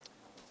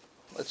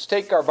Let's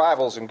take our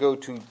Bibles and go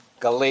to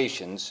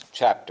Galatians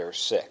chapter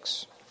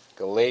 6.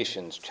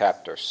 Galatians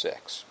chapter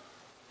 6.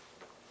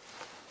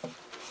 I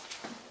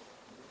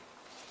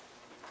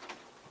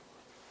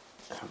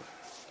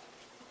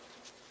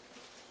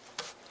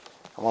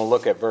want to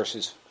look at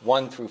verses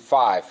 1 through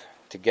 5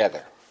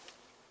 together.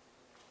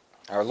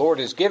 Our Lord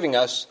is giving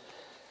us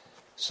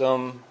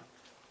some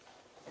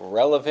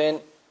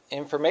relevant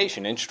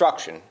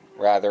instruction,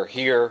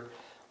 here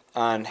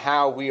on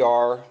how we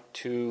are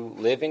to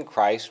live in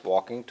Christ,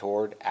 walking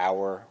toward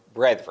our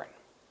brethren.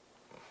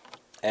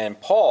 And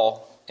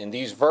Paul, in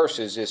these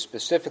verses, is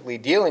specifically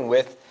dealing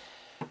with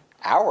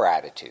our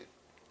attitude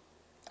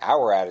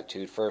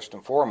first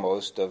and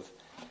foremost, of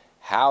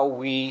how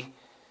we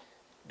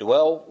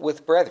dwell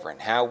with brethren,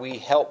 how we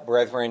help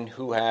brethren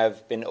who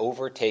have been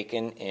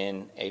overtaken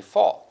in a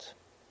fault,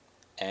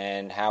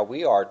 and how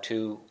we are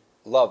to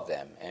love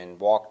them and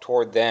walk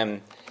toward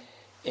them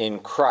in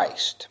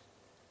Christ.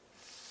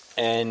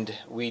 And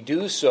we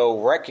do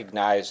so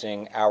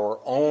recognizing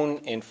our own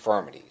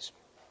infirmities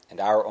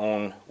and our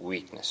own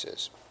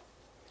weaknesses.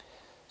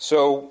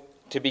 So,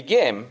 to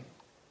begin,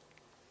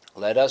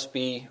 let us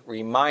be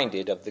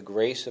reminded of the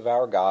grace of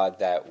our God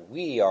that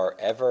we are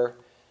ever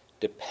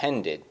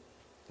dependent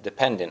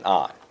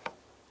on.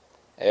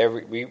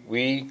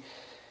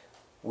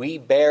 We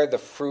bear the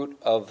fruit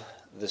of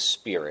the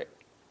Spirit,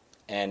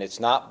 and it's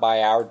not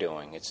by our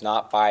doing. It's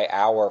not by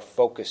our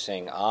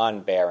focusing on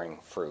bearing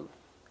fruit.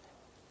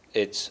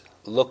 It's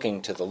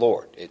looking to the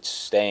Lord. It's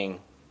staying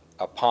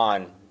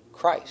upon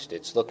Christ.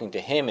 It's looking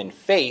to Him in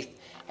faith,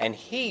 and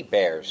He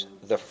bears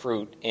the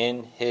fruit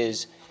in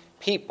His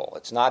people.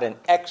 It's not an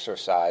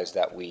exercise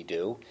that we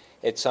do.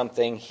 It's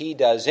something He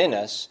does in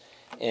us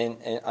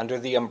under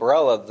the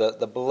umbrella of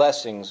the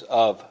blessings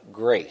of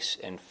grace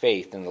and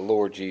faith in the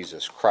Lord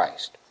Jesus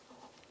Christ.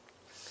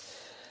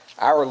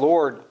 Our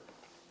Lord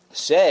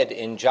said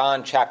in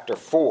John chapter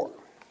 4,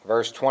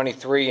 verse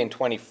 23 and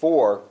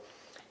 24,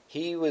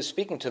 He was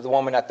speaking to the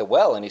woman at the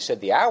well, and He said,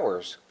 "The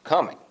hour's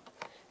coming,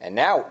 and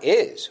now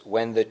is,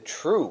 when the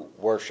true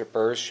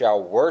worshipers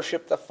shall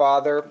worship the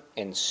Father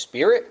in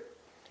spirit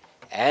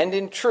and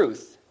in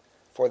truth,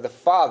 for the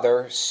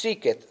Father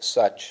seeketh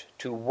such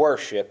to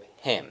worship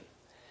Him.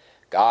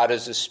 God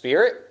is a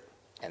spirit,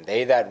 and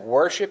they that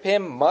worship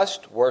Him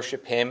must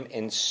worship Him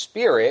in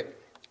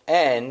spirit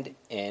and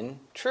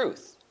in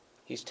truth."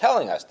 He's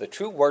telling us the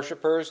true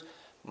worshipers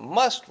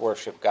must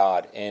worship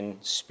God in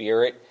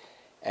spirit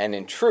and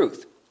in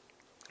truth.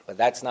 But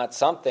that's not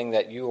something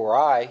that you or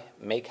I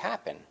make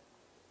happen.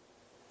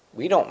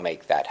 We don't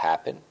make that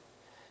happen.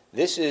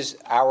 This is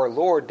our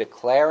Lord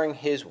declaring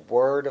His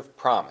word of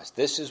promise.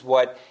 This is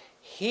what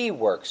He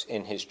works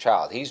in His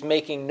child. He's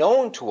making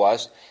known to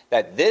us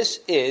that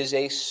this is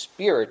a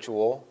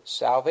spiritual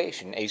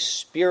salvation, a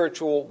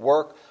spiritual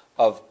work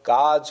of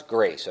God's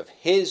grace, of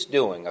His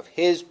doing, of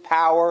His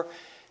power,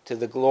 to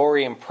the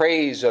glory and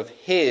praise of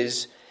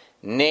His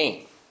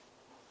name.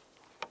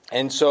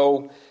 And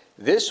so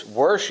this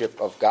worship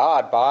of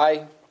God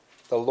by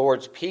the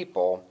Lord's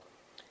people,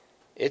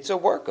 it's a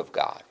work of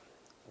God,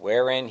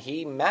 wherein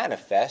He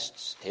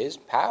manifests His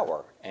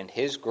power and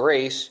His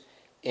grace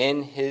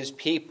in His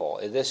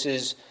people. This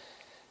is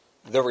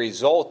the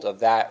result of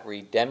that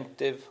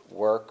redemptive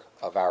work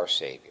of our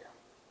Savior.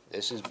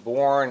 This is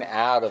born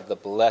out of the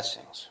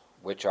blessings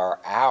which are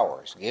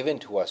ours, given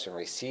to us and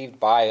received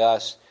by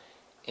us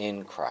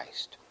in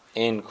Christ.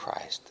 In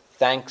Christ.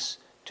 Thanks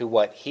to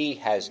what He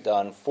has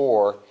done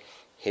for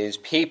His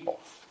people.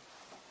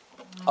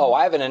 Oh,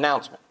 I have an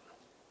announcement.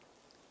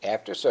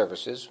 After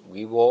services,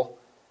 we will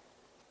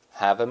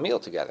have a meal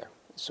together.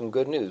 Some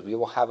good news. We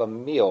will have a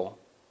meal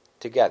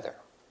together.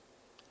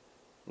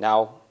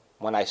 Now,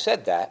 when I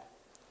said that,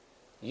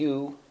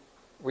 you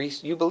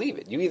believe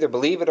it. You either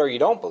believe it or you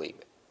don't believe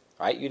it.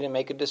 Right? You didn't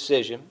make a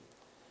decision.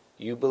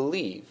 You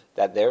believe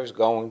that there's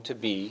going to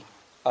be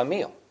a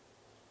meal.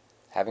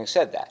 Having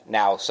said that,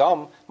 now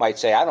some might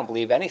say, "I don't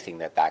believe anything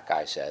that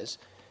guy says,"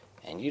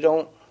 and you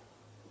don't.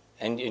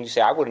 And you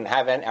say, I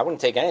wouldn't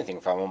take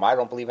anything from him. I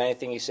don't believe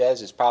anything he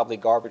says. It's probably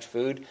garbage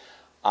food.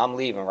 I'm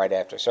leaving right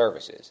after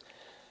services.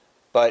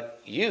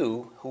 But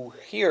you who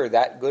hear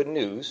that good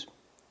news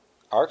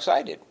are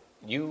excited.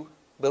 You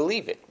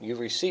believe it. You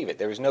receive it.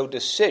 There is no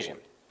decision.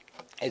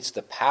 It's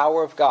the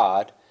power of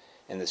God.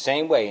 In the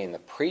same way, in the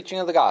preaching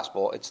of the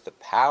gospel, it's the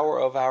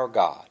power of our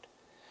God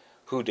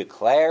who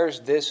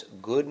declares this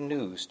good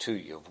news to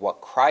you of what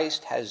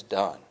Christ has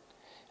done.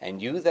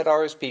 And you that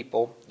are His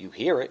people, you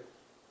hear it.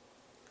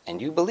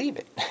 And you believe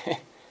it.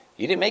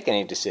 You didn't make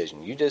any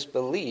decision. You just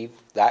believe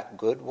that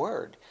good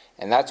word.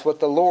 And that's what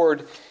the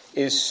Lord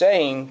is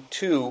saying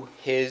to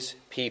His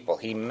people.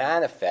 He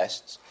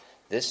manifests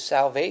this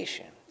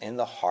salvation in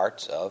the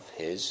hearts of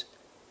His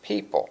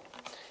people.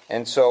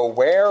 And so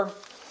where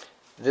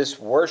this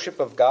worship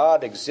of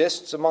God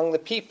exists among the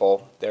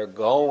people, they're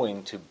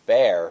going to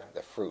bear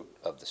the fruit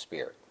of the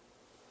Spirit.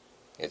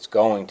 It's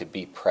going to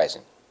be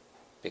present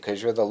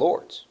because you're the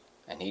Lord's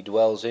and He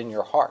dwells in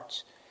your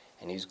hearts.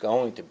 And He's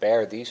going to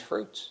bear these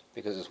fruits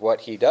because it's what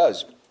He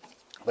does.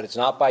 But it's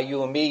not by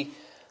you and me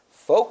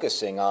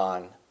focusing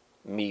on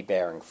me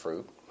bearing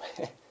fruit.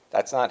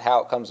 That's not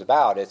how it comes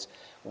about. It's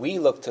we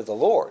look to the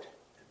Lord,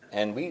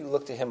 and we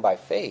look to him by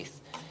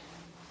faith,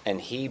 and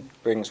he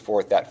brings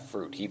forth that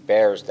fruit. He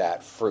bears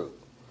that fruit.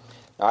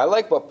 Now, I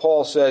like what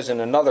Paul says in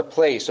another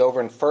place over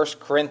in 1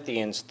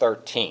 Corinthians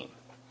 13.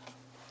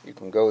 You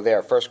can go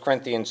there, 1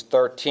 Corinthians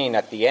 13,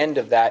 at the end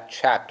of that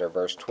chapter,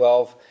 verse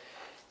 12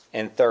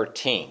 and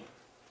 13.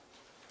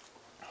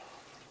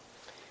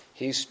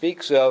 He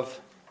speaks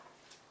of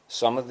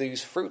some of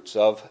these fruits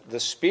of the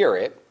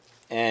Spirit,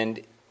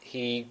 and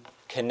he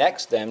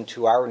connects them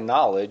to our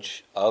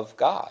knowledge of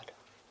God.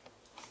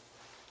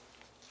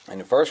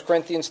 And in 1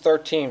 Corinthians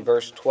 13,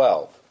 verse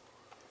 12,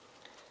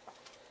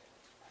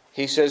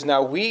 he says,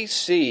 "Now we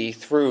see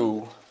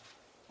through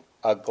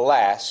a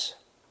glass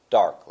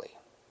darkly."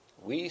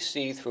 We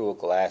see through a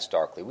glass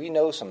darkly. We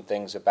know some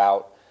things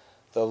about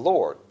the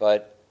Lord,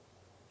 but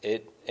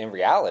in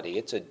reality,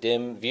 it's a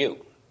dim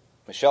view.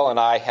 Michelle and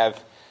I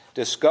have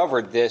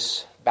discovered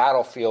this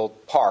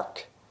Battlefield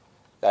Park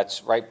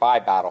that's right by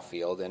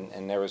Battlefield,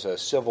 and there was a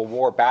Civil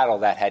War battle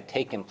that had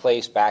taken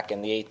place back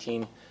in the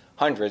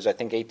 1800s, I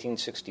think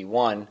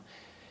 1861,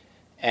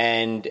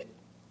 and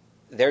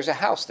there's a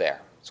house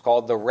there. It's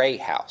called the Ray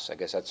House. I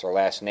guess that's their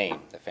last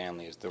name. The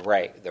family is the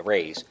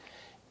Rays.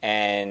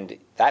 And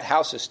that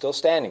house is still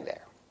standing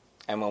there.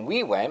 And when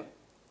we went,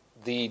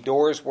 the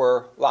doors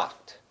were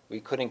locked. We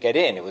couldn't get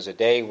in. It was a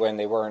day when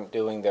they weren't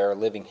doing their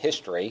living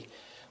history,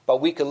 but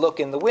we could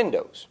look in the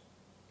windows.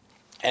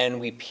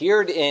 And we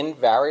peered in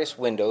various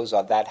windows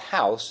of that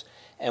house,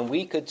 and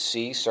we could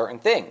see certain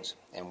things.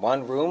 In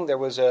one room,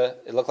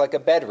 it looked like a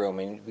bedroom,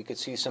 and we could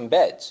see some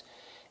beds.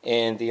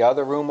 In the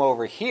other room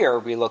over here,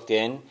 we looked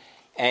in,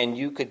 and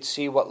you could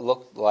see what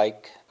looked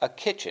like a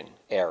kitchen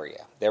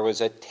area. There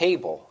was a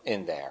table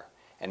in there,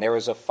 and there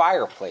was a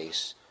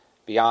fireplace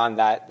beyond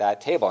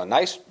that table. A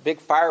nice big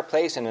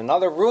fireplace, and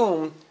another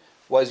room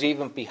was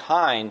even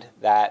behind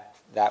that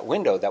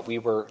window that we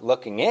were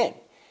looking in.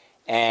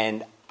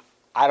 And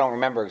I don't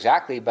remember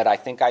exactly, but I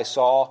think I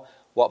saw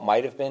what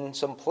might have been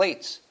some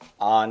plates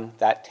on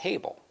that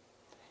table.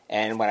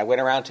 And when I went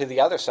around to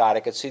the other side,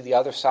 I could see the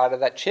other side of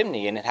that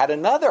chimney, and it had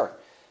another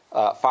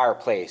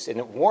fireplace, and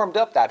it warmed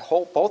up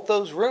both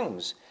those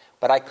rooms.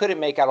 But I couldn't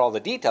make out all the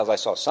details. I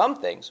saw some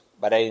things,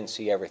 but I didn't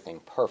see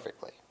everything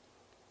perfectly.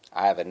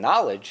 I have a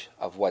knowledge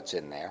of what's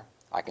in there.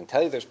 I can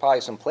tell you there's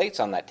probably some plates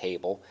on that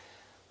table,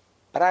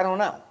 but I don't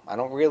know. I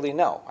don't really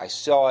know. I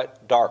saw it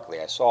darkly.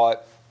 I saw it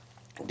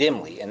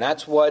dimly, and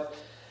that's what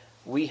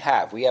we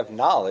have. We have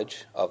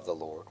knowledge of the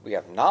Lord. We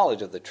have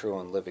knowledge of the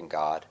true and living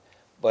God,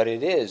 but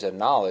it is a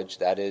knowledge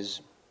that is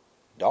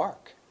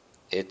dark.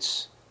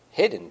 It's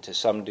hidden to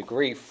some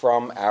degree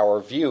from our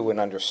view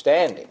and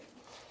understanding.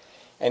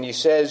 And he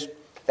says,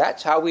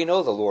 that's how we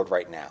know the Lord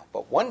right now.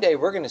 But one day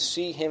we're going to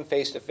see him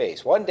face to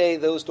face. One day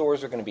those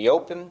doors are going to be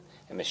open,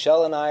 and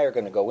Michelle and I are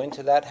going to go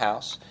into that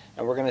house,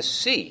 and we're going to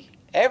see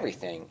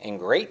everything in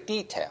great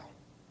detail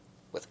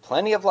with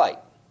plenty of light.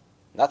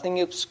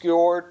 Nothing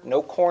obscured,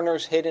 no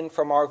corners hidden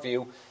from our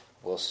view.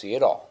 We'll see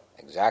it all,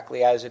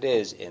 exactly as it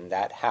is in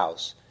that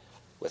house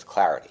with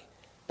clarity.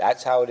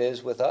 That's how it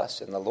is with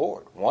us and the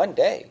Lord. One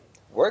day,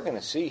 we're going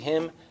to see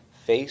him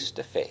face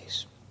to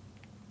face.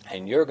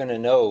 And you're going to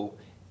know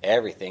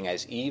everything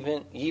as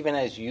even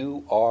as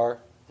you are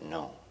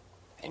known.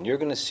 And you're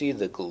going to see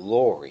the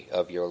glory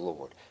of your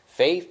Lord.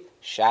 Faith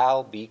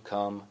shall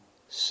become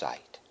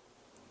sight.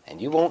 And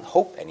you won't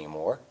hope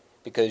anymore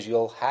because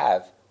you'll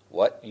have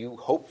what you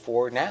hope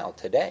for now,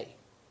 today.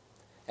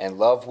 And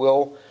love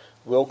will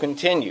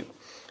continue.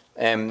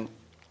 And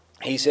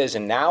he says,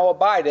 and now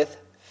abideth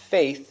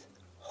faith,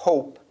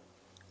 hope,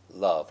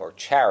 love, or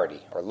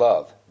charity, or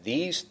love.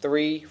 These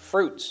three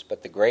fruits,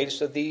 but the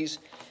greatest of these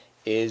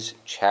is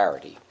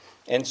charity.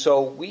 And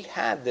so we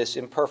have this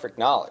imperfect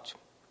knowledge.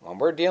 When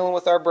we're dealing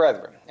with our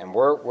brethren, and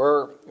we're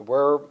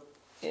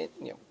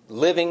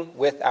living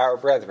with our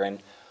brethren,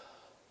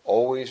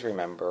 always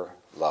remember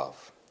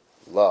love.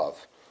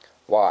 Love.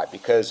 Why?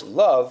 Because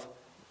love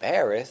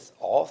beareth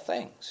all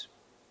things.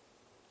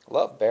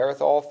 Love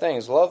beareth all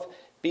things. Love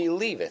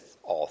believeth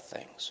all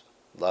things.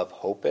 Love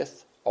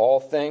hopeth all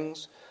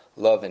things.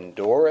 Love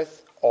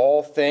endureth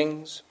all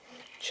things.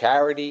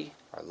 Charity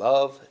or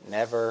love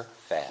never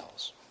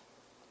fails.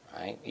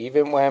 Right?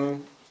 Even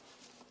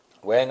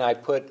when I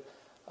put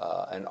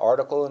an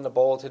article in the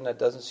bulletin that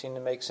doesn't seem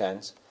to make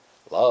sense,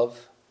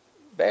 love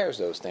bears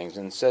those things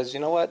and says,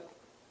 you know what?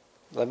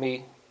 Let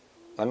me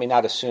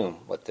not assume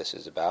what this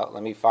is about.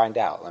 Let me find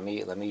out. Let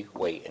me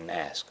wait and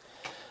ask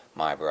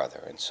my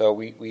brother. And so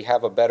we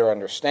have a better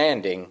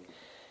understanding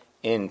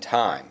in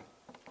time.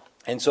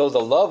 And so the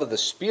love of the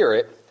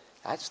Spirit,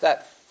 that's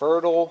that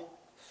fertile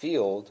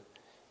field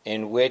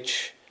in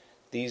which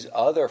these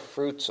other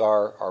fruits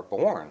are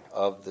born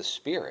of the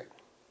Spirit.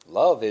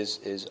 Love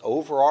is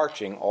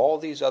overarching all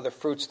these other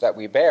fruits that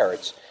we bear.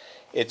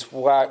 It's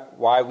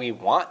why we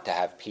want to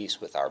have peace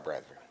with our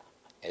brethren.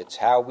 It's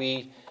how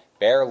we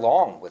bear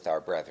long with our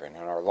brethren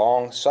and our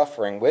long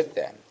suffering with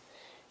them.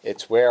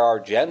 It's where our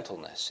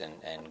gentleness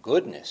and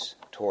goodness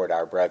toward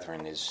our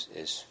brethren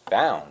is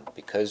found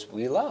because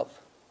we love.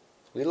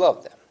 We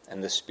love them.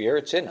 And the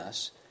Spirit's in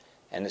us,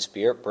 and the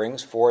Spirit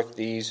brings forth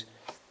these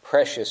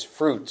precious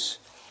fruits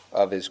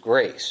of His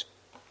grace.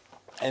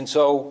 And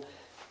so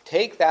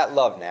take that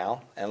love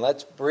now, and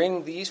let's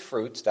bring these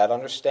fruits, that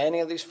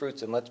understanding of these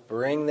fruits, and let's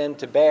bring them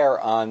to bear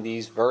on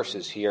these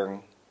verses here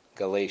in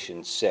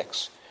Galatians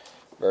 6,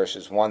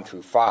 verses 1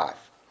 through 5.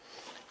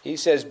 He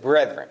says,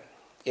 "Brethren,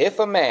 if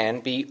a man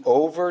be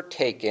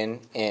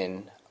overtaken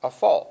in a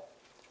fault."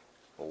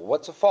 Well,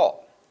 what's a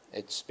fault?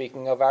 It's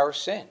speaking of our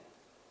sin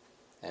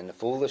and the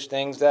foolish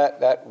things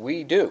that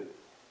we do,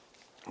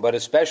 but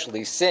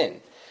especially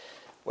sin,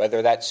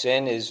 whether that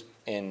sin is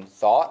in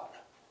thought,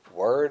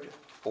 word,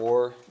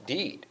 or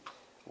deed,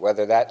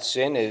 whether that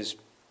sin is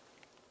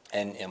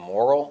an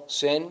immoral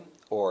sin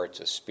or it's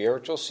a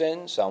spiritual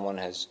sin, someone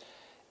has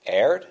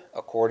erred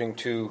according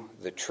to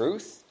the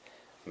truth.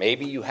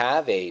 Maybe you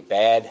have a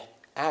bad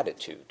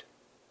attitude.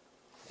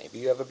 Maybe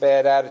you have a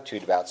bad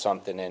attitude about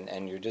something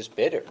and you're just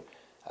bitter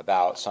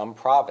about some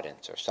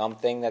providence or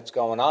something that's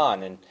going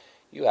on, and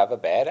you have a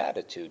bad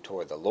attitude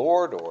toward the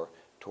Lord or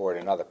toward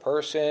another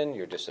person.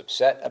 You're just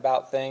upset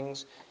about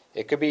things.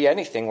 It could be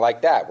anything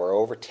like that. We're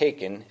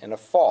overtaken in a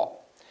fault.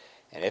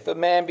 And if a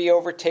man be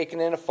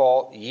overtaken in a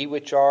fault, ye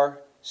which are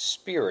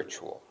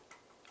spiritual.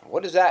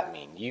 What does that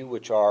mean, ye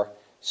which are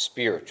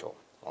spiritual?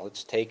 Well,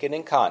 let's take it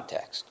in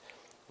context.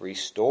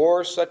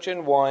 Restore such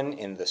an one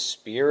in the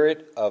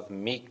spirit of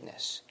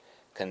meekness,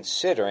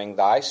 considering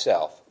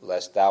thyself,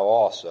 lest thou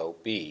also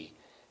be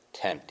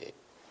tempted.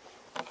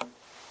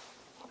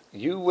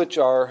 You which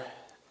are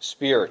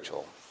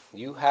spiritual,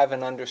 you have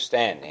an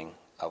understanding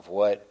of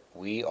what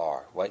we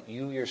are, what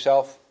you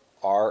yourself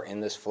are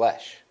in this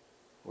flesh.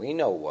 We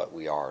know what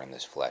we are in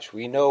this flesh.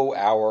 We know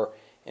our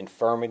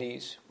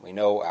infirmities. We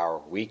know our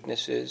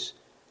weaknesses.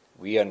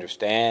 We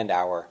understand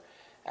our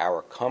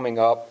coming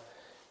up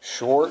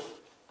short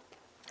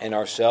in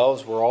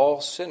ourselves. We're all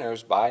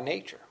sinners by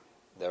nature.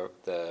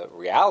 The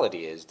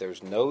reality is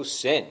there's no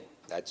sin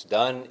that's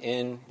done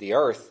in the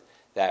earth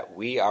that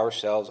we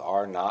ourselves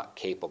are not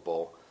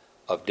capable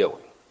of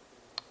doing.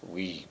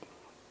 We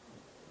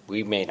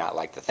may not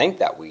like to think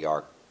that we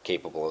are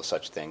capable of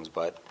such things,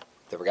 but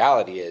the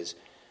reality is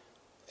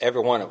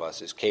every one of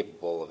us is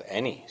capable of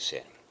any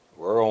sin.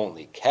 We're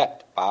only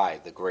kept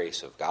by the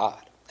grace of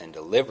God and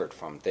delivered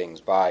from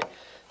things by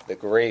the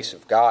grace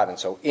of God. And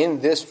so in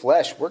this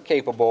flesh, we're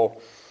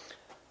capable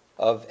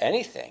of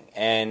anything.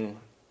 And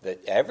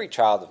that every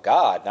child of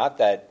God, not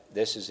that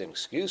this is an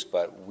excuse,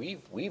 but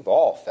we've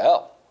all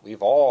fell.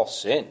 We've all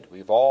sinned.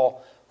 We've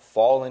all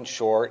fallen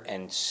short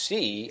and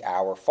see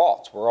our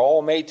faults. We're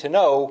all made to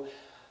know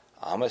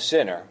I'm a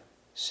sinner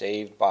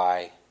saved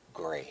by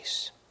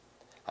grace.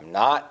 I'm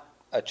not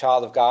a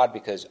child of God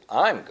because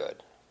I'm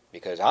good,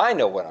 because I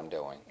know what I'm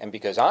doing, and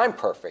because I'm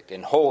perfect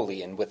and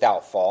holy and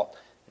without fault.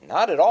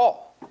 Not at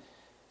all.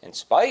 In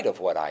spite of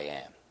what I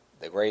am,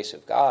 the grace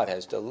of God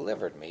has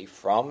delivered me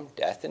from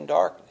death and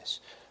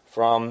darkness,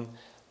 from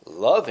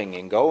loving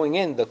and going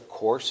in the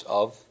course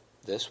of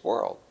this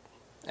world,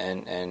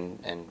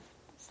 and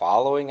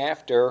following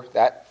after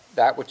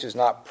that which is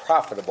not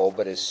profitable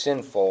but is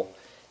sinful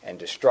and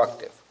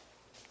destructive.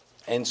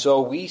 And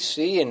so we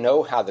see and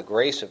know how the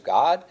grace of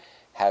God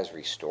has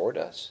restored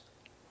us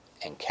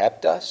and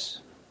kept us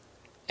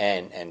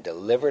and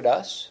delivered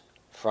us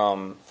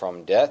from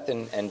death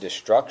and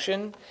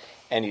destruction.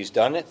 And He's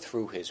done it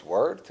through His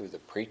Word, through the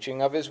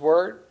preaching of His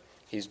Word.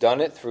 He's done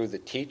it through the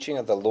teaching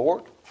of the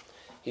Lord.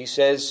 He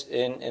says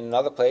in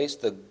another place,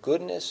 the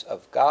goodness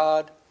of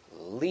God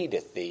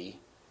leadeth thee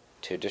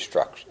to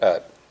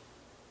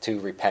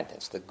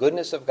repentance. The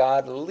goodness of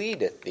God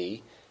leadeth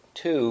thee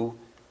to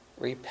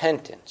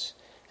repentance.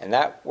 And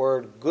that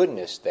word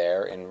goodness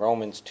there in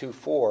Romans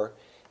 2:4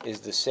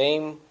 is the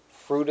same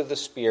fruit of the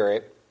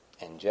Spirit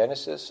in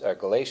Galatians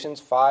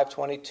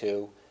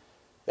 5:22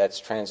 that's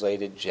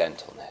translated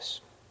gentleness.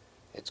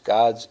 It's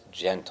God's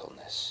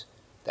gentleness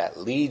that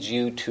leads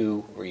you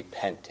to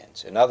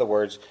repentance. In other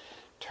words,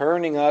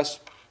 turning us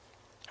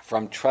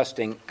from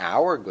trusting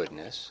our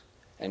goodness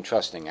and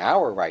trusting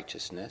our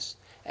righteousness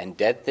and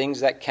dead things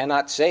that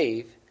cannot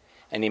save,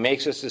 and He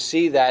makes us to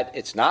see that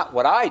it's not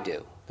what I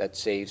do that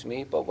saves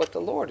me, but what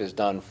the Lord has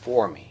done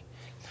for me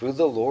through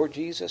the Lord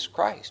Jesus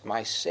Christ,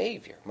 my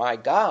Savior, my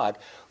God,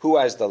 who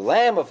as the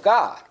Lamb of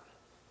God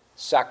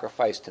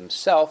sacrificed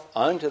Himself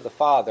unto the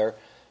Father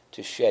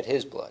to shed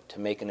His blood, to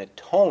make an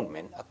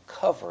atonement, a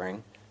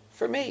covering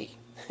for me,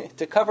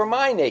 to cover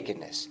my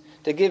nakedness,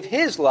 to give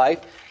His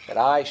life that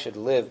I should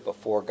live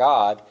before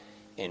God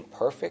in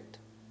perfect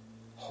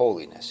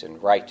holiness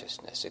and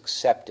righteousness,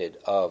 accepted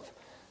of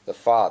the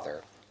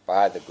Father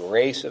by the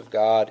grace of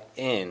God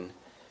in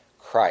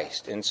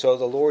Christ. And so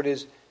the Lord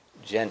is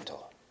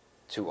gentle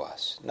to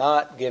us,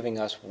 not giving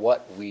us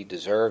what we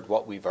deserved,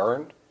 what we've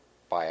earned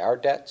by our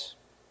debts,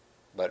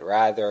 but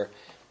rather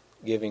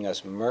giving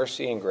us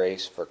mercy and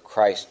grace for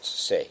Christ's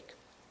sake.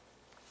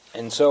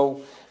 And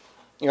so,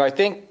 I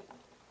think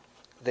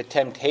the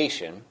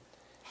temptation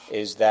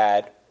is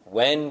that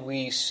when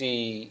we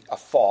see a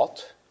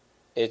fault,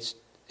 it's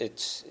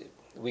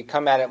we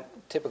come at it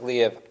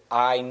typically of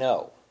I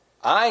know.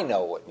 I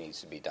know what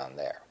needs to be done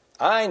there.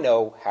 I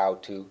know how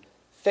to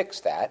fix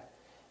that.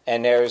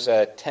 And there's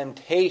a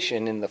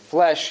temptation in the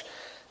flesh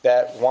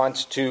that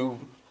wants to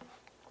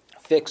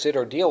fix it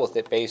or deal with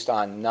it based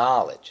on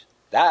knowledge.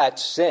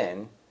 That's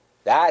sin.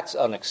 That's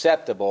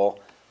unacceptable.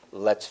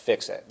 Let's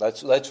fix it.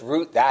 Let's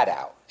root that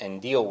out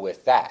and deal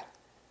with that.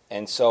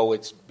 And so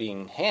it's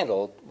being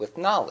handled with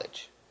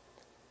knowledge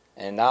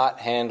and not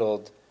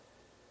handled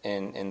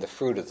in the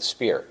fruit of the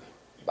Spirit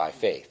by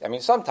faith. I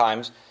mean,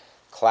 sometimes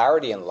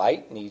clarity and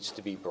light needs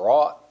to be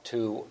brought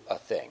to a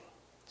thing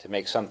to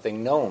make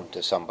something known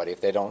to somebody if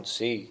they don't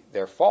see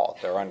their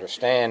fault or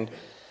understand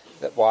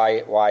that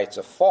why it's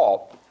a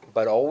fault.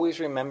 But always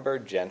remember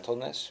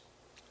gentleness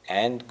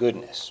and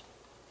goodness.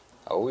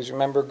 Always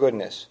remember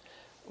goodness.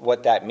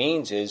 What that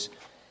means is,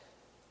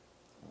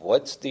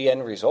 what's the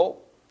end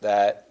result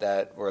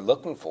that we're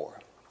looking for?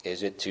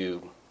 Is it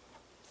to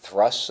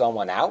thrust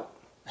someone out,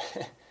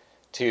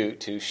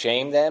 to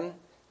shame them,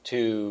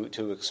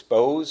 to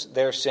expose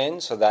their sin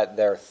so that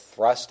they're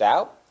thrust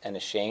out and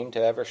ashamed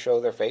to ever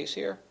show their face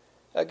here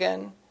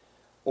again?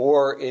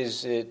 Or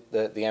is it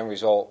the end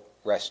result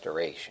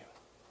restoration?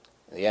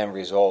 The end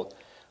result,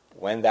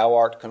 when thou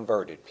art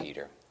converted,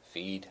 Peter,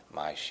 feed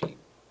my sheep.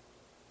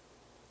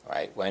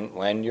 Right?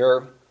 When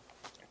you're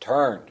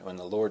turned, when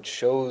the Lord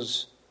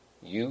shows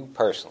you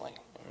personally,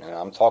 and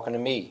I'm talking to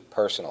me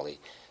personally,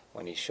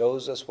 when he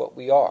shows us what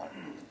we are,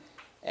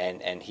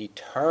 and he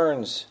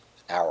turns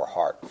our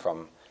heart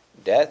from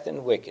death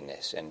and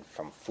wickedness and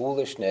from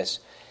foolishness,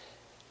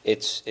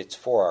 it's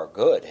for our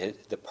good.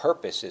 The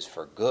purpose is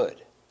for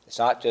good. It's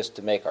not just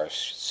to make our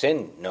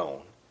sin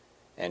known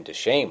and to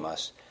shame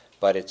us,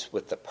 but it's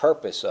with the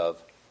purpose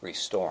of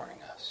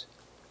restoring us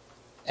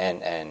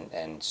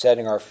and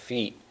setting our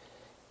feet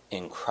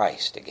in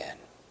Christ again,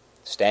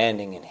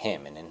 standing in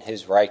him and in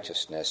his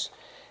righteousness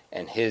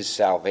and his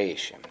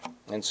salvation.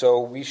 And so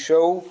we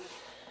show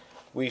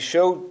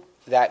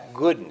that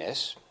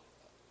goodness,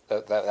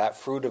 that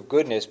fruit of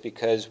goodness,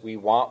 because we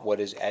want what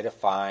is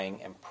edifying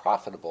and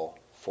profitable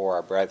for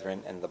our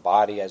brethren and the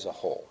body as a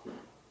whole.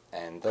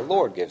 And the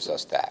Lord gives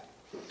us that.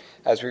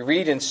 As we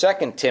read in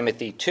 2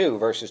 Timothy 2,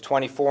 verses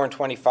 24 and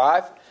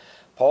 25,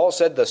 Paul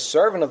said, "The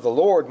servant of the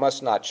Lord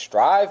must not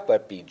strive,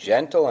 but be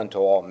gentle unto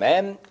all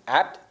men,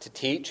 apt to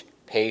teach,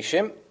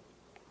 patient."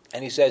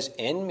 And he says,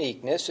 "In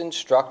meekness,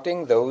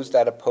 instructing those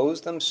that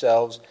oppose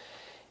themselves,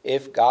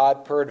 if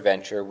God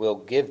peradventure will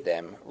give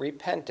them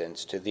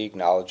repentance to the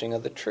acknowledging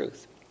of the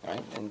truth."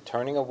 Right? And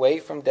turning away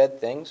from dead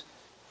things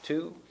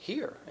to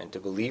hear and to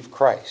believe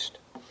Christ.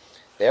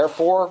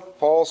 Therefore,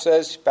 Paul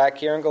says back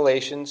here in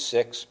Galatians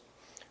 6,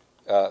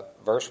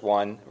 verse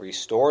 1,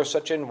 "Restore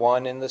such an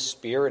one in the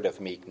spirit of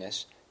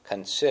meekness,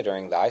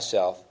 considering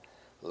thyself,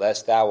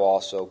 lest thou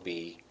also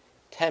be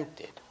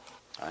tempted."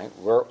 Right?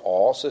 We're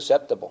all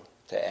susceptible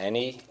to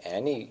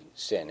any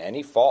sin,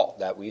 any fault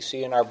that we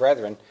see in our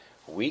brethren.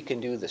 We can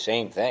do the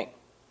same thing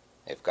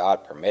if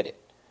God permit it.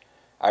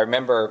 I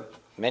remember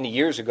many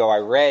years ago I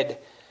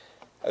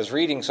was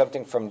reading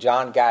something from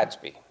William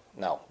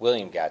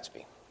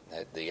Gadsby,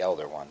 the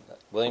elder one.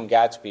 William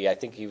Gadsby, I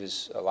think he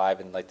was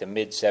alive in like the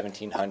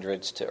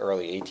mid-1700s to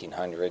early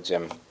 1800s,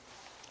 and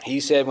he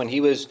said when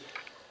he was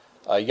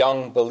a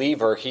young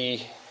believer,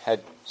 he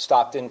had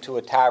stopped into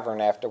a tavern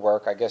after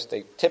work. I guess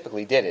they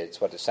typically did it. It's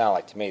what it sounded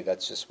like to me.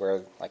 That's just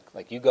where,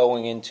 like you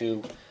going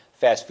into a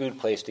fast food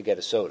place to get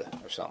a soda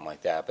or something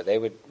like that. But they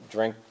would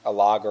drink a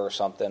lager or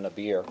something, a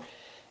beer.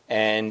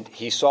 And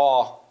he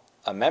saw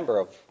a member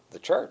of the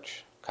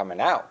church coming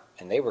out,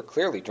 and they were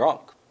clearly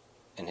drunk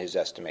in his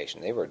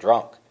estimation. They were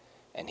drunk,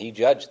 and he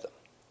judged them,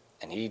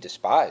 and he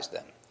despised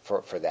them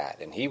for that.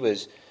 And he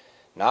was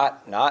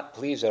not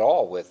pleased at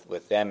all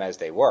with them as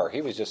they were.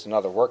 He was just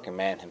another working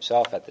man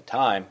himself at the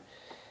time,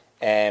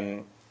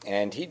 and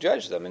he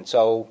judged them. And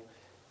so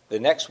the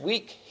next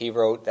week he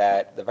wrote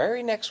that the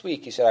very next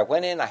week he said, "I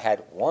went in, I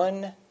had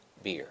one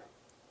beer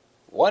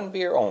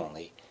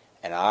only,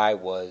 and I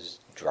was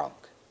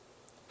drunk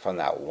from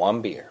that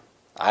one beer."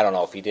 I don't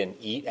know if he didn't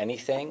eat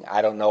anything.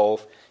 I don't know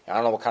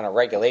what kind of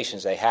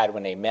regulations they had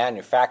when they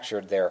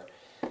manufactured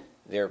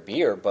their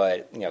beer,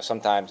 but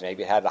sometimes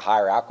maybe it had a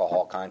higher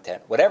alcohol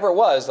content. Whatever it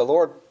was, the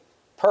Lord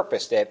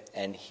purposed it,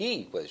 and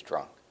he was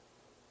drunk.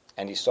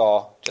 And he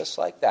saw, just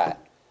like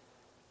that,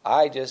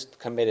 I just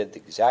committed the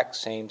exact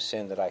same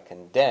sin that I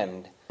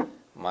condemned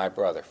my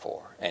brother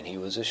for. And he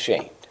was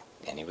ashamed.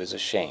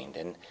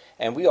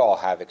 And we all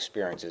have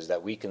experiences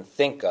that we can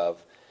think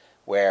of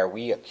where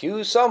we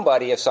accuse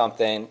somebody of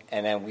something,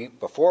 and then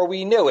before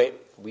we knew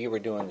it, we were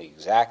doing the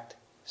exact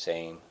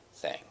same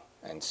thing.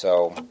 And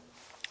so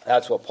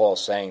that's what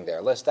Paul's saying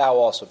there. "Lest thou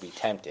also be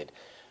tempted."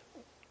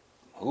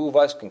 Who of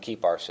us can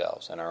keep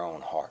ourselves in our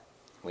own heart?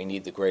 We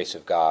need the grace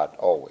of God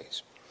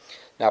always.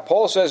 Now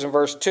Paul says in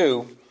verse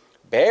 2,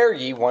 "Bear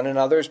ye one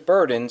another's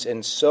burdens,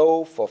 and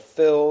so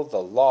fulfill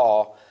the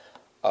law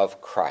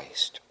of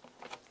Christ."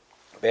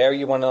 Bear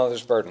ye one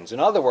another's burdens. In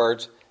other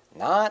words,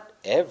 not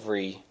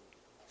every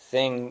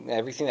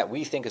everything that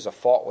we think is a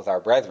fault with our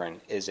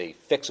brethren is a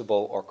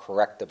fixable or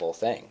correctable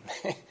thing.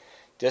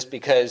 Just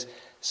because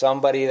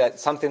something that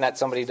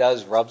somebody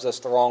does rubs us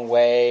the wrong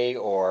way,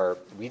 or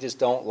we just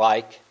don't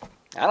like.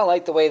 I don't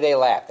like the way they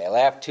laugh. They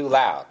laugh too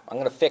loud. I'm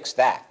going to fix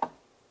that.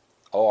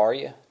 Oh, are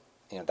you?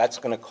 That's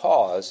going to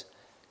cause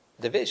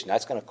division.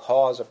 That's going to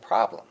cause a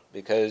problem,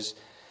 because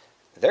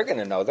they're going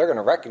to know, they're going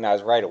to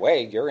recognize right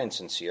away you're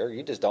insincere.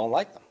 You just don't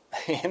like them.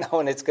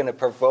 And it's going to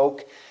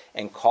provoke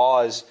and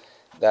cause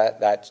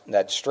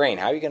that strain.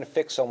 How are you going to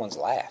fix someone's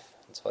laugh?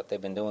 That's what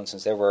they've been doing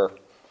since they were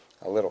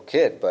a little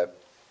kid. But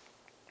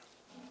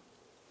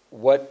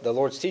what the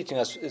Lord's teaching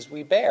us is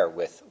we bear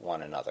with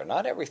one another.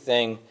 Not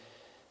everything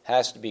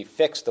has to be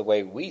fixed the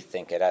way we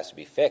think it has to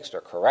be fixed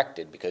or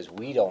corrected because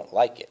we don't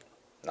like it.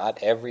 Not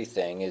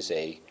everything is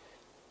a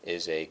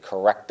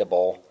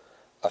correctable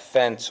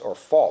offense or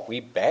fault. We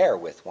bear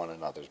with one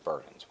another's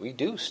burdens. We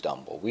do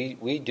stumble.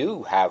 We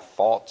do have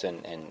faults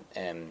and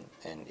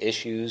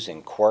issues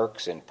and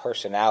quirks and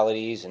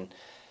personalities and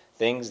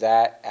things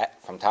that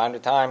from time to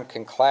time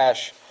can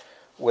clash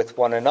with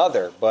one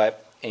another.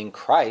 But in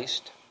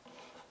Christ,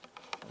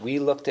 we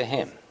look to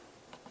Him.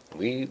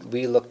 We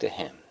look to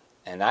Him.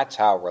 And that's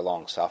how we're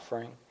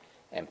long-suffering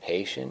and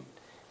patient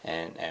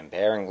and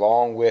bearing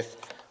long with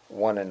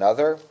one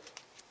another,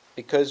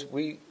 because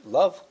we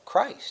love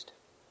Christ.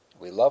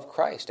 We love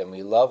Christ, and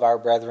we love our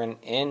brethren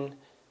in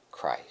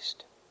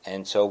Christ.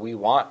 And so we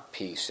want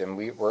peace, and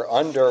we're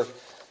under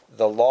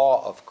the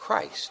law of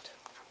Christ,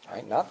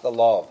 right? Not the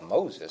law of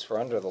Moses. We're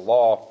under the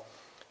law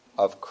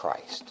of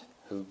Christ,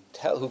 who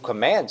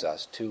commands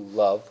us to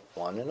love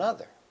one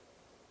another.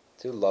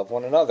 To love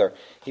one another.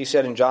 He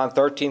said in John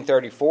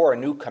 13:34, "A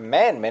new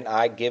commandment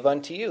I give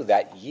unto you,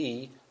 that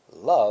ye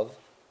love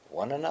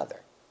one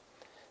another.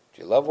 If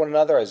you love one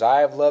another as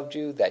I have loved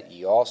you, that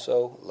ye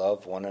also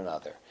love one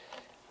another."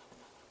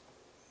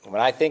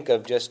 When I think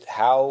of just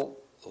how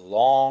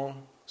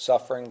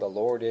long-suffering the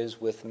Lord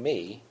is with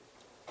me,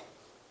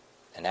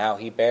 and how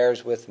He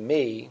bears with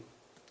me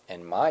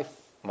and my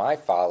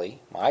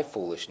folly, my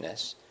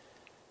foolishness,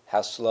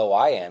 how slow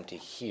I am to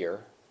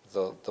hear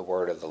the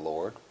word of the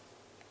Lord,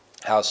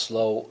 how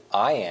slow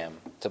I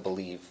am to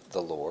believe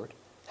the Lord,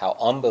 how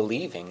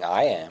unbelieving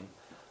I am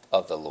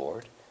of the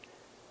Lord,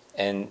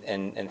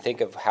 and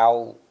think of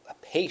how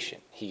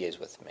patient He is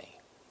with me,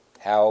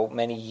 how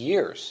many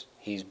years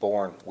He's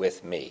borne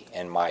with me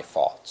and my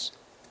faults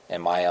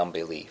and my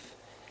unbelief.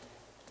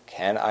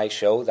 Can I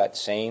show that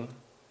same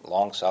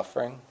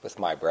long-suffering with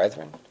my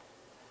brethren?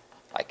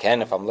 I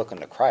can if I'm looking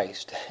to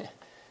Christ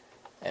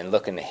and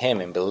looking to Him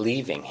and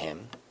believing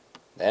Him.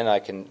 Then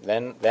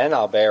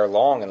I'll bear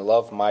long and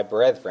love my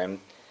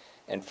brethren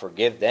and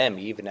forgive them,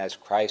 even as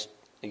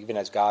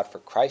God for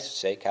Christ's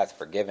sake hath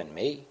forgiven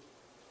me,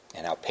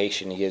 and how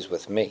patient He is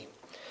with me.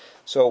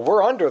 So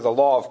we're under the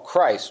law of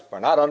Christ. We're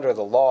not under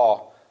the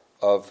law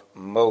of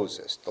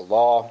Moses.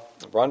 We're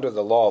under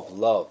the law of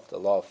love, the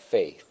law of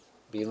faith,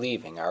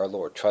 believing our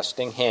Lord,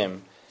 trusting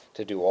Him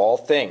to do all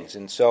things.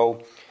 And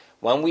so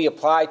when we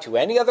apply to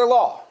any other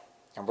law,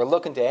 and we're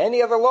looking to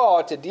any other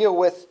law to deal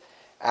with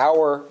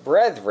our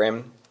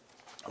brethren,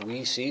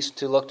 we cease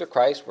to look to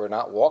Christ. We're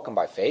not walking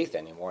by faith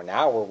anymore.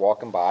 Now we're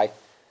walking by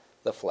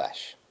the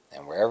flesh.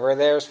 And wherever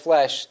there's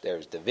flesh,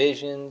 there's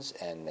divisions,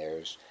 and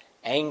there's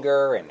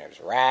anger, and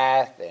there's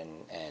wrath,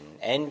 and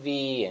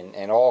envy,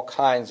 and all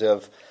kinds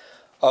of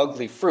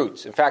ugly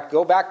fruits. In fact,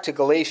 go back to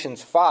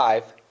Galatians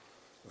 5,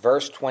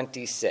 verse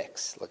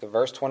 26. Look at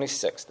verse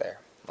 26 there,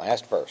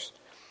 last verse.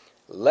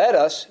 "Let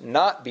us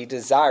not be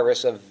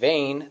desirous of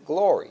vain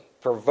glory,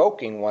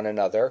 provoking one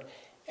another,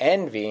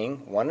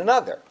 envying one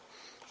another."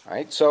 All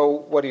right? So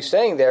what he's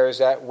saying there is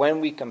that when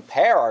we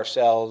compare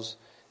ourselves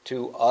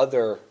to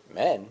other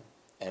men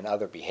and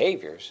other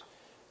behaviors,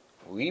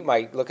 we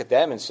might look at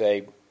them and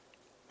say,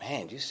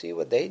 "Man, did you see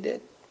what they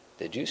did?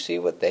 Did you see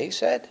what they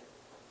said?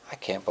 I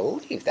can't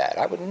believe that.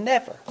 I would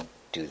never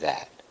do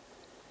that.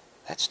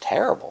 That's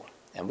terrible."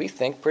 And we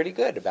think pretty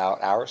good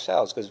about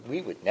ourselves because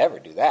we would never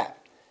do that.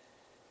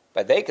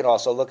 But they could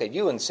also look at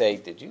you and say,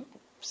 "Did you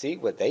see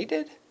what they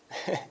did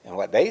and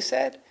what they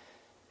said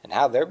and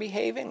how they're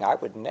behaving? I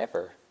would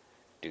never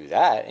do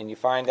that." And you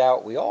find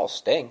out we all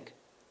stink.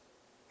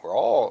 We're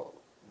all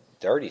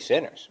dirty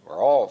sinners.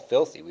 We're all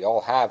filthy. We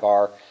all have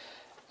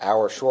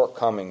our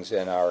shortcomings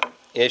and our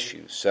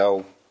issues.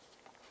 So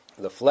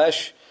the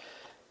flesh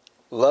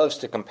loves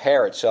to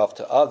compare itself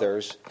to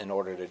others in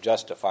order to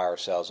justify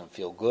ourselves and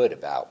feel good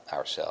about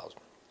ourselves.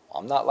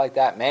 I'm not like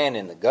that man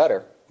in the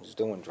gutter who's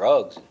doing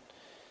drugs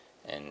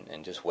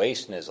and just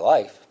wasting his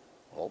life.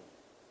 Well,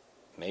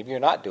 maybe you're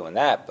not doing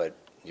that, but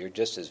you're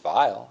just as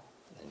vile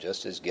and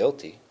just as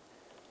guilty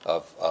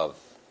of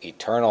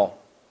eternal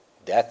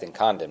death and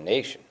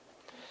condemnation.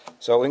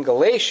 So in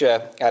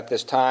Galatia at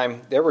this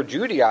time, there were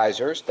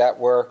Judaizers that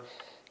were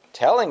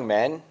telling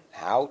men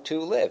how to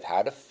live,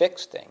 how to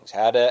fix things,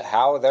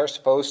 how they're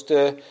supposed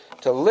to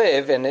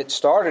live. And it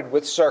started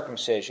with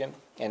circumcision,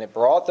 and it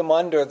brought them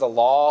under the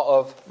law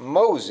of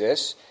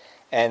Moses,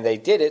 and they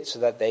did it so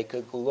that they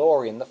could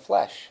glory in the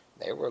flesh.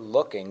 They were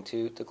looking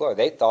to glory.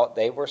 They thought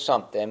they were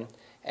something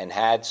and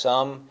had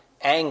some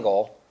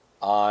angle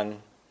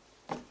on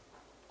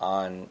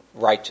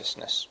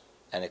righteousness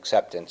and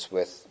acceptance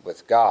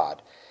with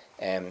God.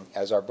 And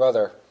as our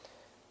brother,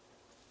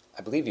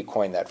 I believe you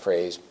coined that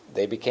phrase,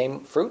 they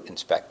became fruit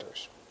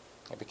inspectors.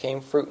 They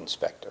became fruit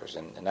inspectors.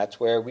 And that's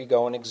where we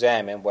go and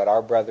examine what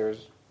our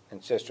brothers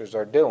and sisters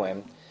are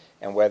doing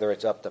and whether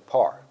it's up to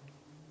par,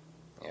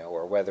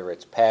 or whether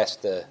it's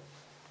past the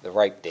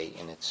ripe date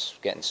and it's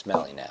getting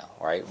smelly now,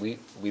 right? We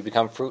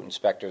become fruit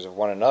inspectors of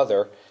one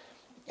another,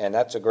 and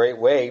that's a great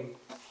way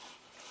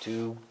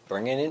to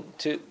bring in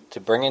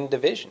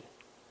division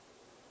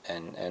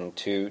and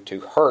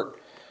to hurt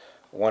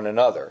one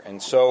another.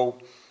 And so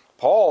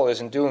Paul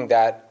isn't doing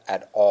that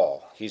at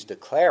all. He's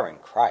declaring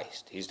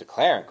Christ. He's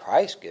declaring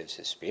Christ gives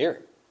his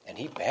Spirit, and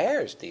he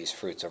bears these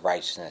fruits of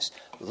righteousness.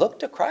 Look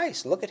to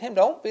Christ. Look at him.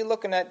 Don't be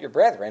looking at your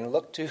brethren.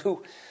 Look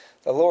to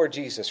the Lord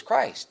Jesus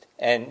Christ.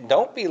 And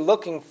don't be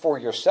looking for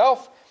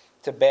yourself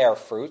to bear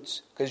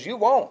fruits, because you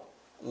won't.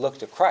 Look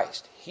to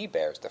Christ. He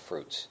bears the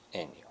fruits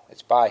in you.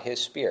 It's by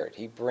his Spirit.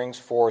 He brings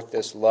forth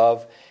this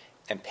love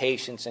and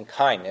patience and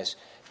kindness,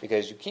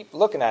 because you keep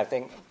looking at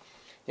it,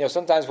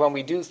 sometimes when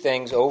we do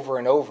things over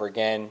and over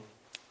again,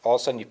 all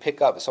of a sudden you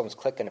pick up, someone's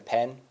clicking a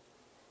pen,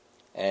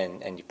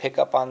 and you pick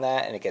up on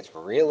that, and it gets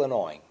real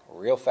annoying,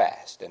 real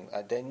fast. And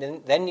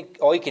then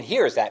all you can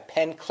hear is that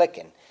pen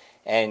clicking,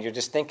 and you're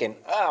just thinking,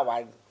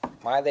 why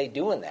are they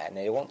doing that? And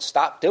they won't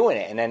stop doing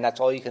it, and then that's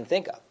all you can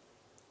think of.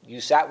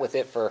 You sat with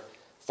it for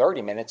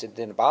 30 minutes, it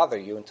didn't bother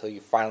you until you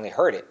finally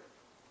heard it.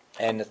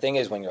 And the thing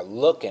is, when you're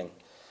looking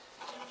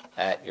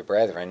at your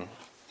brethren,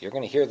 you're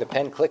going to hear the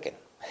pen clicking.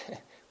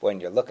 When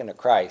you're looking to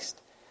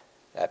Christ,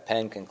 that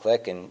pen can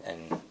click,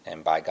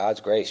 and by God's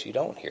grace, you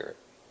don't hear it.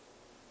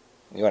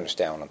 You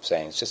understand what I'm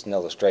saying? It's just an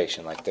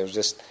illustration. Like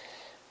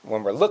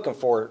when we're looking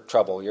for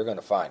trouble, you're going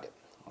to find it.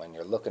 When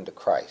you're looking to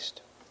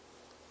Christ,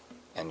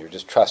 and you're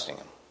just trusting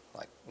him.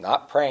 Like,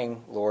 not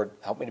praying, Lord,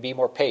 help me to be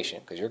more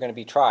patient, because you're going to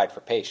be tried for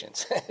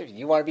patience. If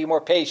you want to be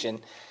more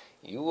patient,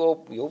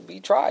 you'll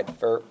be tried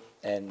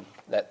and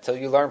that till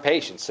you learn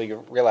patience. So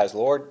you realize,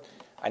 Lord,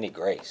 I need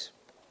grace.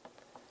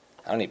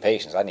 I don't need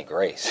patience, I need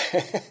grace.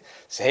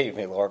 Save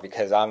me, Lord,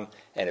 because I'm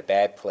in a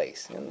bad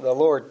place. And the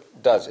Lord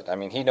does it. I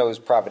mean, he knows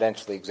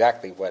providentially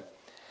exactly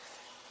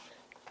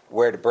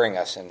where to bring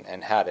us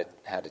and how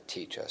to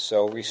teach us.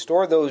 So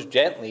restore those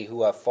gently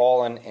who have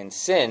fallen in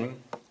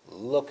sin,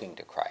 looking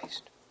to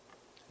Christ,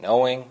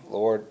 knowing,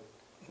 Lord,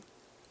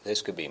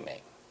 this could be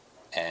me.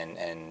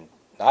 And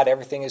not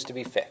everything is to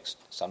be fixed.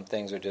 Some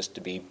things are just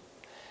to be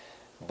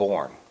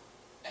borne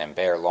and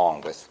bear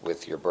along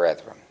with your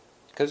brethren,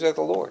 because they're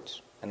the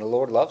Lord's, and the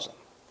Lord loves them.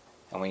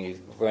 And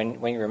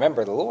when you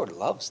remember the Lord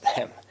loves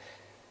them,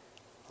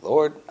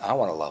 Lord, I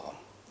want to love them.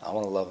 I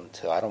want to love them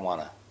too. I don't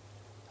want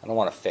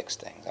to fix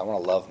things. I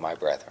want to love my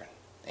brethren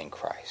in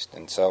Christ.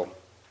 And so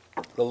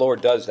the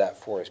Lord does that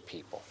for his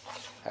people.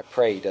 I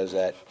pray he does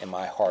that in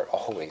my heart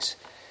always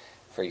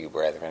for you,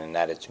 brethren, and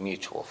that it's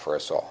mutual for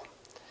us all.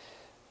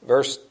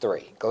 Verse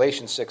 3,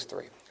 Galatians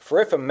 6:3. For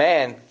if a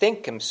man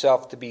think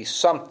himself to be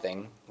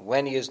something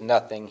when he is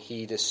nothing,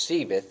 he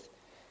deceiveth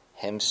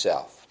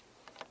himself.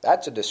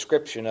 That's a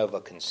description of a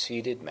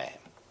conceited man.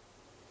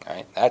 All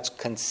right? That's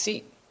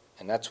conceit.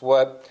 And that's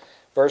what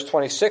verse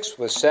 26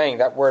 was saying.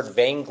 That word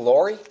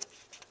vainglory,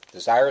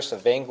 desirous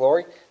of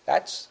vainglory,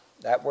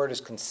 that word is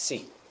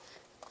conceit.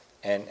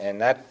 And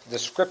that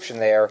description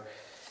there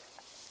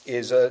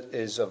is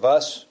of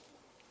us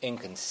in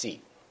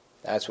conceit.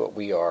 That's what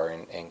we are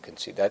in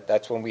conceit.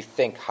 That's when we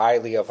think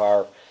highly of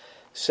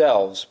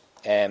ourselves.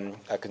 And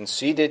a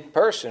conceited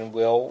person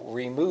will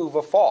remove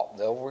a fault.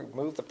 They'll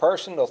remove the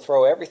person. They'll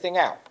throw everything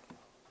out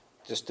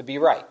just to be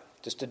right,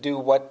 just to do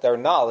what their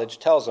knowledge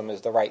tells them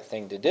is the right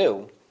thing to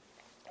do,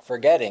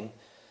 forgetting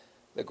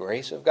the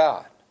grace of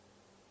God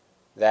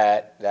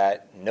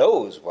that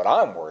knows what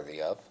I'm worthy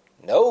of,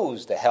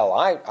 knows the hell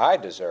I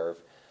deserve,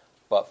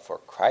 but for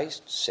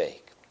Christ's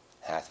sake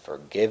hath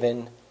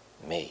forgiven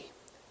me,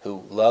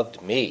 who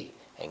loved me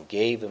and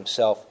gave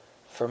himself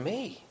for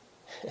me.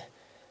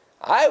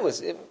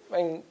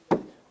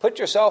 Put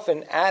yourself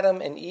in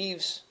Adam and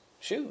Eve's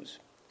shoes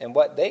and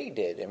what they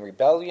did in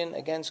rebellion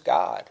against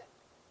God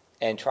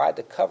and tried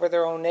to cover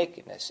their own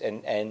nakedness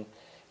and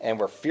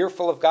were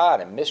fearful of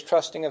God and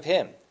mistrusting of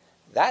him.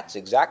 That's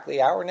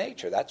exactly our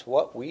nature. That's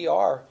what we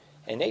are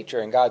in nature.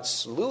 And God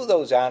slew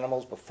those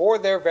animals before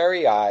their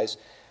very eyes,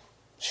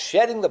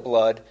 shedding the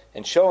blood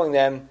and showing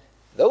them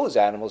those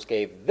animals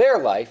gave their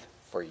life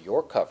for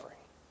your covering.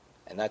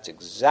 And that's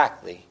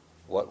exactly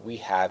what we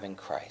have in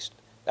Christ.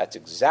 That's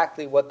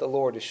exactly what the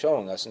Lord is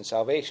showing us in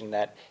salvation,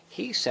 that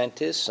he sent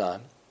his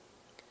Son,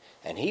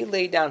 and he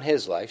laid down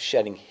his life,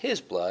 shedding his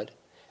blood,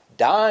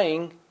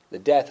 dying the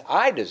death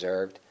I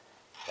deserved,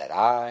 that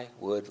I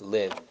would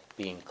live,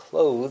 being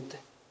clothed,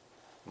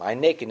 my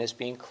nakedness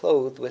being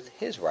clothed with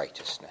his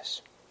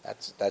righteousness.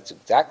 That's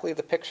exactly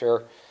the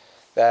picture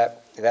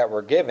that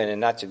we're given,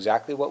 and that's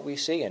exactly what we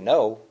see and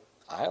know.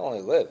 I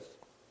only live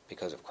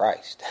because of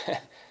Christ.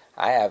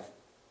 I have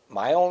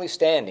my only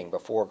standing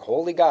before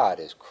holy God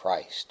is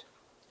Christ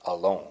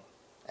alone.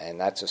 And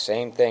that's the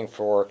same thing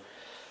for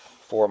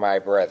my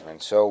brethren.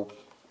 So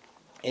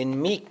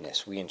in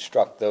meekness we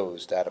instruct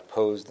those that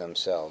oppose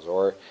themselves,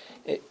 or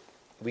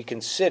we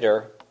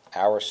consider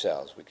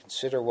ourselves. We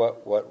consider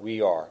what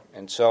we are.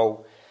 And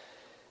so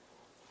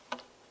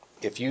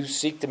if you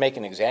seek to make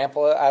an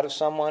example out of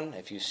someone,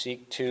 if you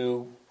seek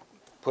to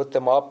put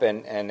them up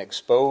and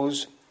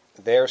expose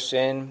their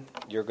sin,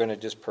 you're going to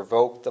just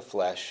provoke the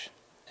flesh,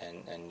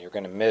 and you're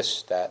going to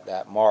miss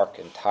that mark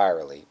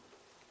entirely.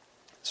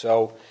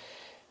 So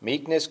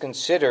meekness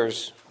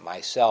considers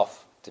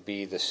myself to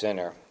be the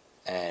sinner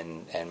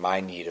and my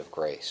need of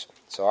grace.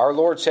 So our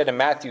Lord said in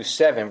Matthew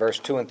 7, verse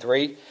 2 and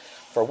 3,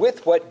 "For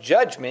with what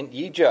judgment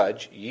ye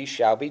judge, ye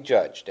shall be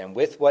judged, and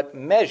with what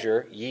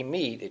measure ye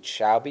mete, it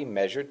shall be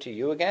measured to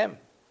you again.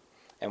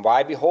 And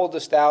why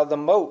beholdest thou the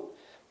mote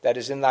that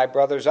is in thy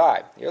brother's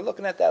eye?" You're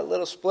looking at that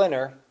little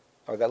splinter,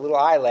 or that little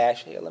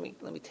eyelash. Here, let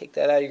me take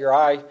that out of your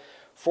eye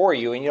for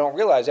you, and you don't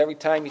realize every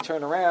time you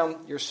turn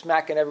around, you're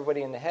smacking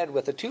everybody in the head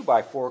with a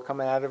 2x4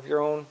 coming out of your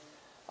own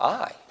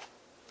eye.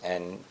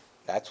 And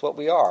that's what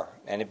we are.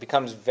 And it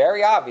becomes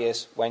very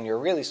obvious when you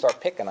really start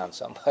picking on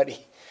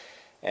somebody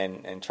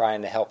and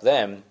trying to help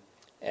them,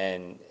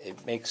 and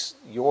it makes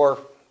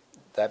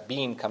that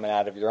beam coming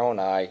out of your own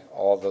eye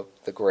all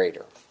the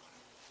greater.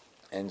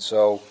 And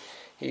so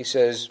he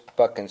says,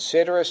 "But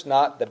considerest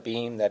not the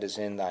beam that is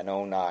in thine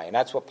own eye." And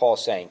that's what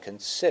Paul's saying.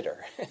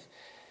 Consider.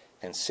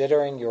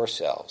 Considering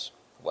yourselves,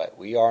 what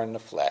we are in the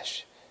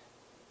flesh,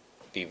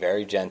 be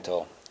very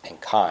gentle and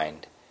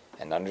kind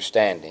and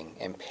understanding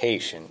and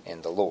patient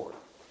in the Lord.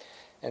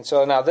 And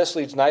so now this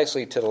leads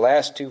nicely to the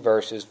last two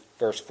verses,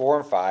 verse 4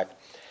 and 5.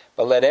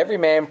 "But let every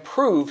man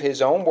prove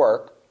his own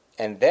work,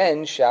 and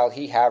then shall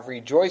he have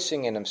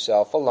rejoicing in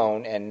himself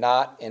alone and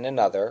not in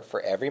another,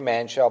 for every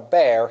man shall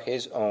bear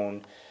his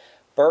own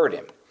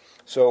burden."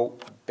 So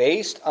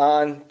based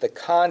on the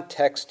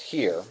context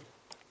here,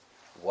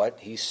 what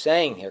he's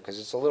saying here, because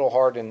it's a little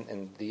hard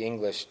in the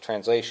English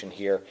translation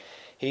here,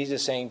 he's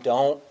just saying,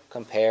 don't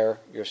compare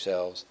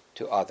yourselves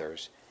to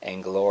others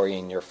and glory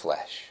in your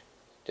flesh.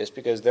 Just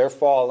because they're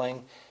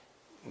falling,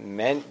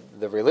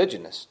 the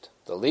religionist,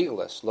 the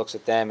legalist, looks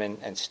at them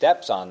and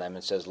steps on them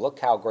and says, look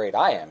how great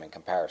I am in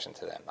comparison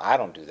to them. I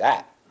don't do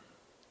that.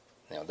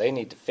 They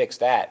need to fix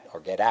that or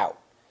get out.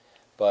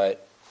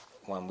 But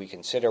when we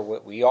consider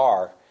what we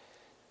are,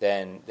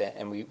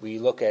 and we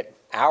look at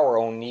our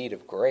own need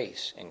of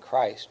grace in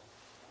Christ,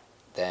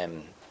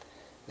 then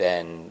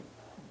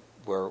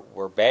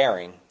we're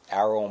bearing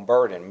our own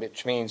burden,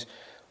 which means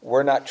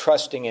we're not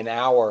trusting in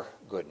our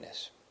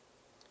goodness.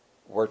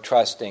 We're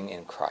trusting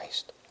in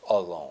Christ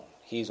alone.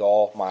 He's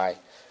all my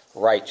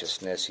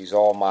righteousness. He's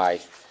all my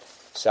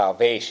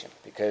salvation.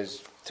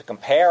 Because to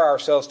compare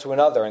ourselves to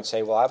another and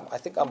say, well, I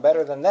think I'm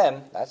better than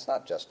them, that's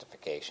not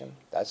justification.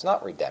 That's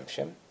not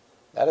redemption.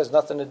 That has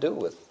nothing to do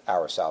with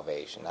our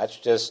salvation. That's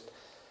just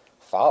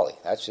folly.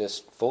 That's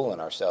just fooling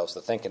ourselves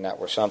to thinking that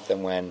we're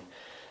something when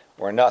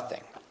we're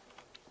nothing.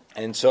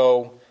 And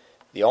so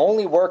the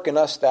only work in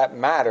us that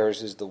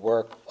matters is the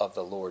work of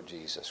the Lord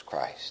Jesus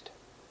Christ.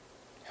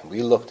 And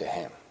we look to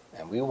him,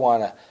 and we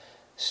want to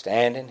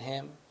stand in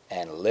him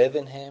and live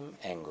in him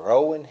and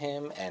grow in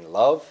him and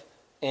love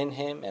in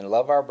him and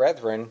love our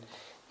brethren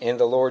in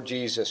the Lord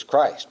Jesus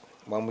Christ.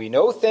 When we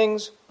know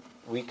things,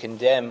 we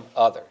condemn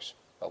others.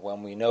 But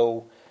when we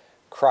know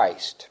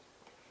Christ,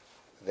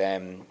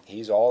 then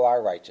he's all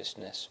our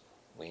righteousness.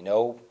 We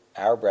know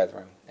our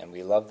brethren, and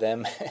we love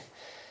them,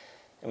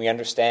 and we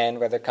understand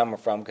where they're coming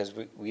from, because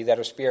we that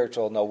are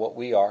spiritual know what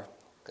we are,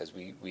 because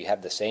we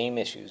have the same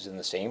issues and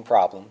the same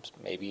problems,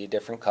 maybe a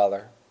different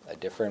color, a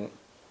different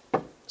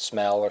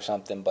smell or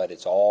something, but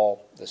it's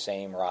all the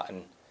same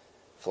rotten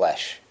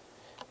flesh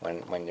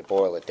when you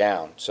boil it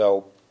down.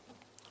 So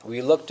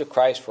we look to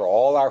Christ for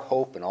all our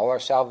hope and all our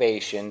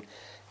salvation.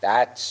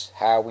 That's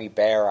how we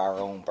bear our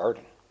own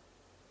burden.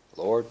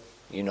 Lord,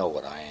 you know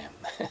what I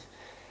am.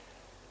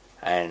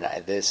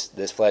 And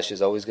this flesh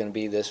is always going to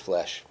be this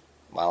flesh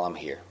while I'm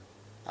here.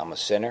 I'm a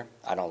sinner.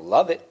 I don't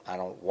love it. I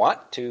don't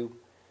want to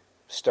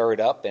stir it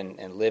up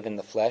and live in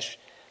the flesh.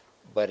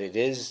 But it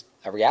is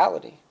a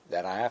reality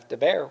that I have to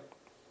bear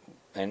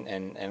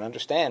and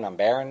understand. I'm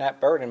bearing that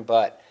burden.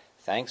 But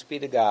thanks be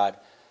to God,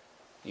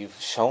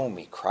 you've shown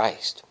me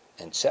Christ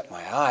and set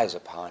my eyes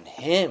upon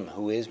him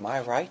who is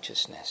my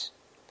righteousness.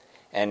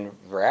 And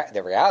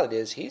the reality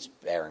is he's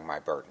bearing my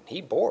burden. He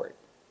bore it.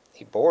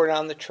 He bore it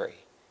on the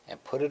tree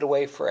and put it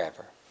away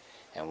forever.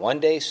 And one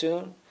day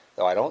soon,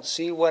 though I don't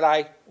see what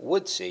I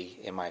would see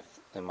in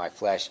my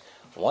flesh,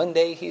 one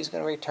day he's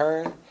going to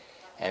return,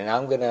 and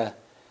I'm going to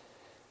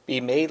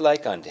be made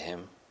like unto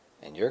him,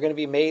 and you're going to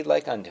be made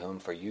like unto him,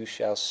 for you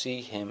shall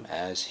see him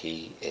as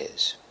he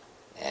is.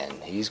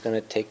 And he's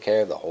going to take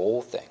care of the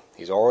whole thing.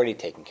 He's already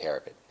taken care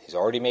of it. He's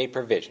already made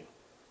provision.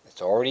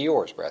 It's already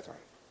yours, brethren.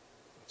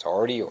 It's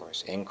already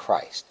yours in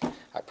Christ.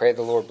 I pray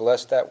the Lord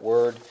bless that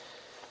word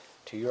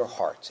to your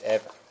hearts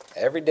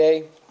every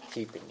day,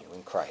 keeping you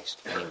in Christ.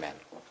 Amen.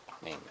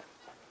 Amen.